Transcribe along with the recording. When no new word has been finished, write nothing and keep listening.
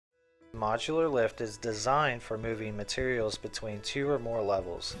modular lift is designed for moving materials between 2 or more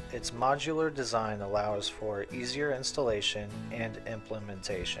levels. Its modular design allows for easier installation and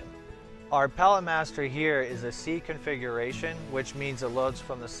implementation. Our pallet master here is a C configuration, which means it loads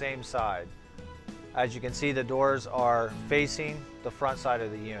from the same side. As you can see, the doors are facing the front side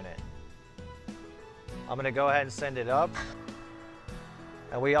of the unit. I'm going to go ahead and send it up.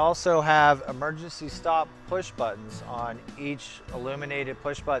 And we also have emergency stop push buttons on each illuminated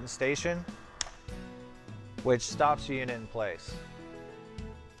push button station, which stops the unit in place.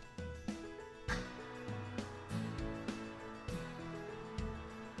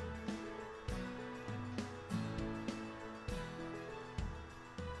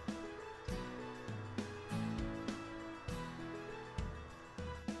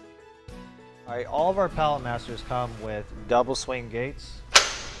 Alright, all of our pallet masters come with double swing gates.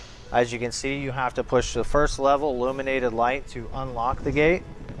 As you can see, you have to push the first level illuminated light to unlock the gate.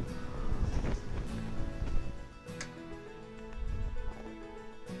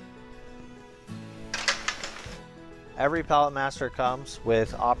 Every pallet master comes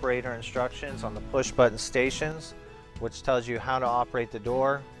with operator instructions on the push button stations, which tells you how to operate the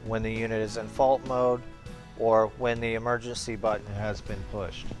door when the unit is in fault mode or when the emergency button has been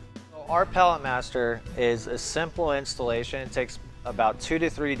pushed. So our pallet master is a simple installation. It takes about 2 to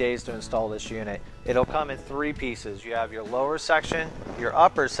 3 days to install this unit. It'll come in 3 pieces. You have your lower section, your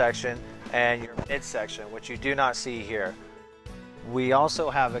upper section, and your mid section, which you do not see here. We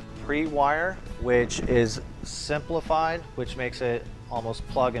also have a pre-wire, which is simplified, which makes it almost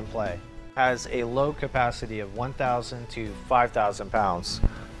plug and play. Has a load capacity of 1,000 to 5,000 pounds.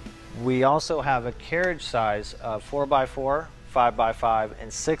 We also have a carriage size of 4x4, 5x5 and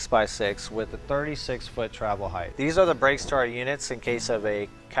 6x6 with a 36-foot travel height. These are the brakes to our units in case of a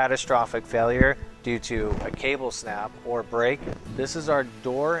catastrophic failure due to a cable snap or break. This is our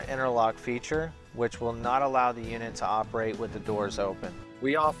door interlock feature, which will not allow the unit to operate with the doors open.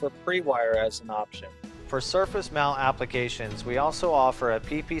 We offer pre-wire as an option. For surface mount applications, we also offer a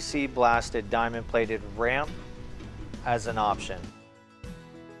PPC blasted diamond plated ramp as an option.